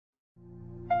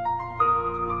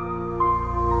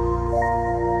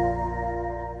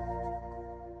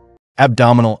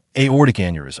Abdominal aortic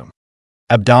aneurysm.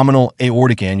 Abdominal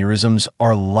aortic aneurysms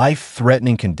are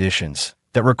life-threatening conditions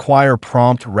that require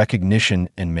prompt recognition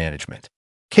and management.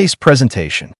 Case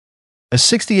presentation. A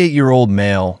 68-year-old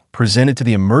male presented to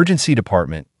the emergency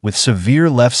department with severe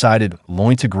left-sided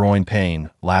loin-to-groin pain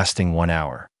lasting 1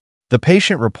 hour. The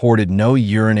patient reported no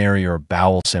urinary or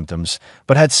bowel symptoms,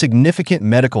 but had significant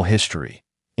medical history,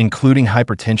 including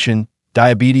hypertension,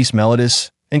 diabetes mellitus,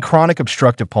 and chronic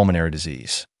obstructive pulmonary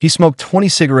disease. He smoked 20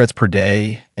 cigarettes per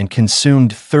day and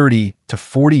consumed 30 to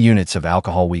 40 units of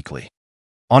alcohol weekly.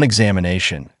 On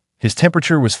examination, his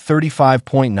temperature was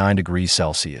 35.9 degrees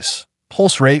Celsius.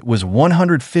 Pulse rate was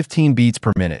 115 beats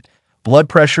per minute. Blood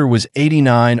pressure was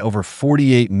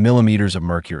 89/48 millimeters of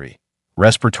mercury.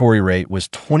 Respiratory rate was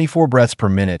 24 breaths per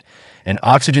minute, and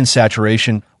oxygen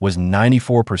saturation was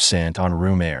 94% on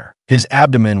room air. His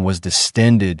abdomen was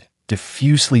distended,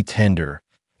 diffusely tender,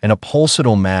 and a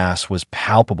pulsatile mass was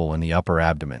palpable in the upper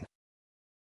abdomen.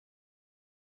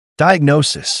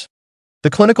 Diagnosis.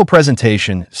 The clinical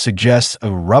presentation suggests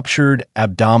a ruptured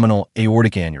abdominal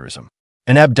aortic aneurysm.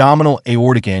 An abdominal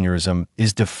aortic aneurysm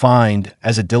is defined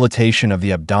as a dilatation of the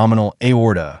abdominal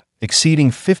aorta exceeding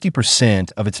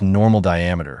 50% of its normal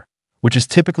diameter, which is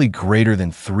typically greater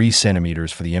than 3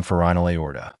 centimeters for the infrarhinal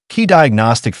aorta. Key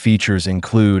diagnostic features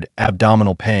include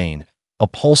abdominal pain, a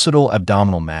pulsatile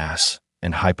abdominal mass,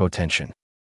 and hypotension.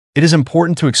 It is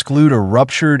important to exclude a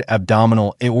ruptured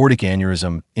abdominal aortic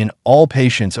aneurysm in all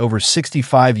patients over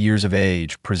 65 years of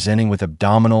age presenting with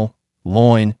abdominal,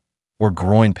 loin, or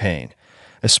groin pain,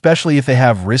 especially if they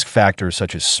have risk factors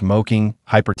such as smoking,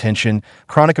 hypertension,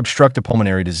 chronic obstructive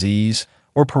pulmonary disease,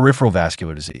 or peripheral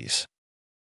vascular disease.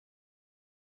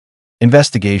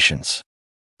 Investigations.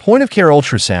 Point-of-care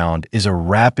ultrasound is a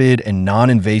rapid and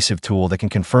non-invasive tool that can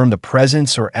confirm the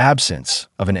presence or absence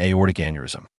of an aortic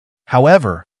aneurysm.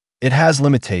 However, it has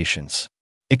limitations.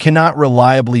 It cannot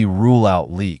reliably rule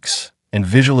out leaks, and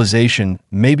visualization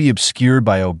may be obscured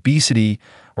by obesity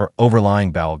or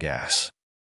overlying bowel gas.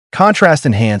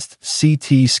 Contrast-enhanced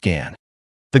CT scan.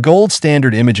 The gold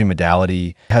standard imaging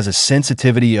modality has a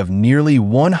sensitivity of nearly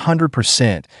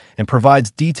 100% and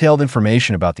provides detailed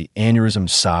information about the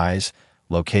aneurysm's size,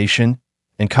 location,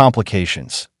 and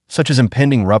complications, such as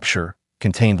impending rupture,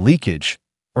 contained leakage,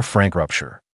 or frank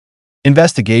rupture.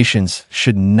 Investigations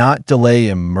should not delay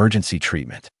emergency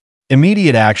treatment.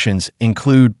 Immediate actions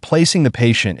include placing the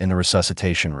patient in the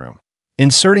resuscitation room,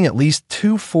 inserting at least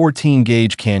 2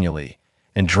 14-gauge cannulae,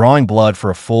 and drawing blood for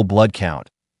a full blood count,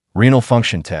 renal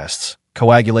function tests,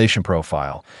 coagulation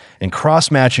profile, and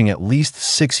cross-matching at least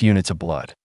 6 units of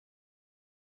blood.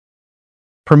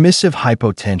 Permissive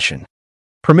hypotension.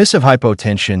 Permissive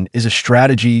hypotension is a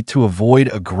strategy to avoid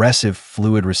aggressive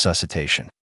fluid resuscitation.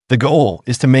 The goal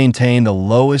is to maintain the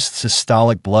lowest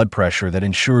systolic blood pressure that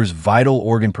ensures vital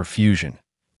organ perfusion,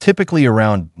 typically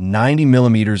around 90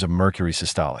 millimeters of mercury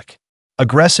systolic.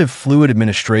 Aggressive fluid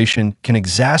administration can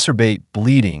exacerbate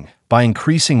bleeding by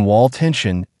increasing wall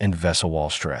tension and vessel wall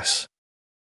stress.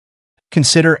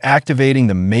 Consider activating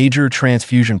the major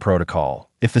transfusion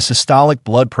protocol if the systolic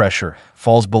blood pressure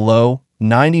falls below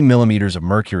 90 millimeters of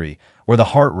mercury or the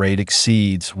heart rate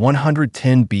exceeds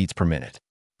 110 beats per minute.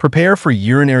 Prepare for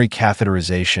urinary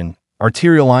catheterization,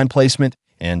 arterial line placement,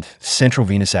 and central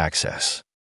venous access.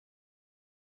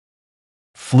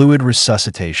 Fluid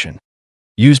resuscitation.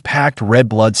 Use packed red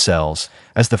blood cells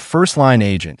as the first-line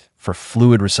agent for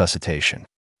fluid resuscitation.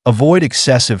 Avoid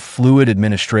excessive fluid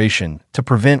administration to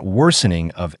prevent worsening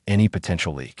of any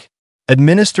potential leak.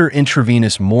 Administer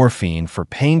intravenous morphine for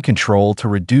pain control to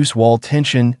reduce wall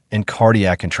tension and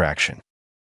cardiac contraction.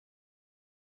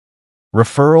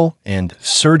 Referral and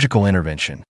surgical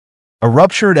intervention. A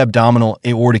ruptured abdominal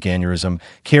aortic aneurysm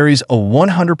carries a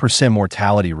 100%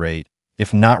 mortality rate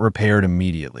if not repaired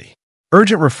immediately.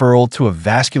 Urgent referral to a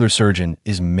vascular surgeon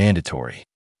is mandatory.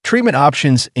 Treatment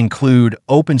options include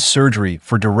open surgery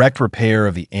for direct repair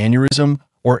of the aneurysm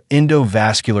or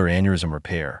endovascular aneurysm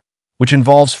repair, which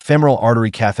involves femoral artery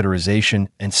catheterization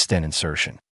and stent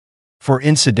insertion. For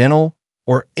incidental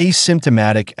or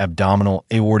asymptomatic abdominal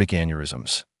aortic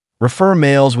aneurysms, refer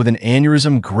males with an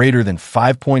aneurysm greater than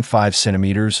 5.5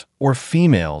 centimeters or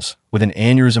females with an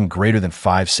aneurysm greater than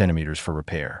 5 centimeters for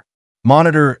repair.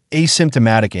 Monitor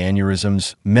asymptomatic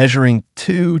aneurysms measuring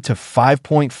 2 to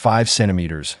 5.5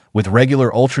 centimeters with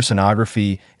regular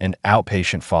ultrasonography and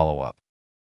outpatient follow-up.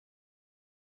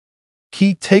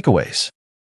 Key takeaways.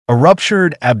 A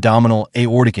ruptured abdominal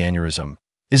aortic aneurysm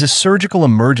is a surgical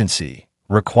emergency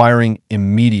requiring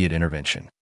immediate intervention.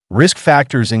 Risk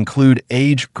factors include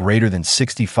age greater than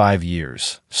 65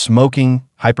 years, smoking,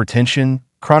 hypertension,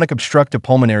 chronic obstructive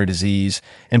pulmonary disease,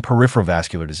 and peripheral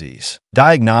vascular disease.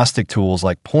 Diagnostic tools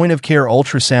like point-of-care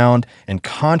ultrasound and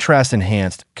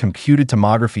contrast-enhanced computed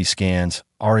tomography scans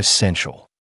are essential.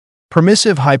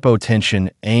 Permissive hypotension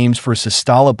aims for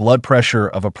systolic blood pressure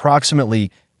of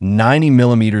approximately 90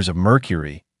 millimeters of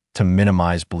mercury to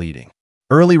minimize bleeding.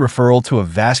 Early referral to a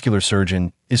vascular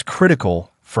surgeon is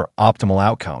critical for optimal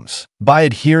outcomes. By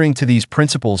adhering to these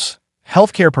principles,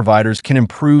 healthcare providers can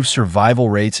improve survival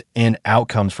rates and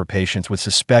outcomes for patients with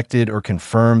suspected or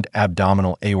confirmed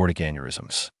abdominal aortic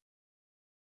aneurysms.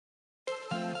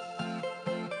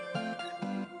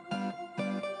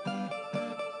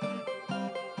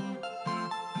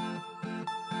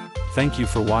 Thank you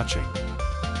for watching.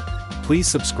 Please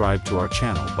subscribe to our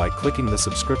channel by clicking the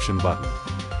subscription button.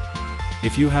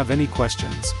 If you have any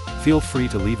questions, feel free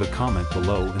to leave a comment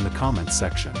below in the comments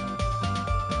section.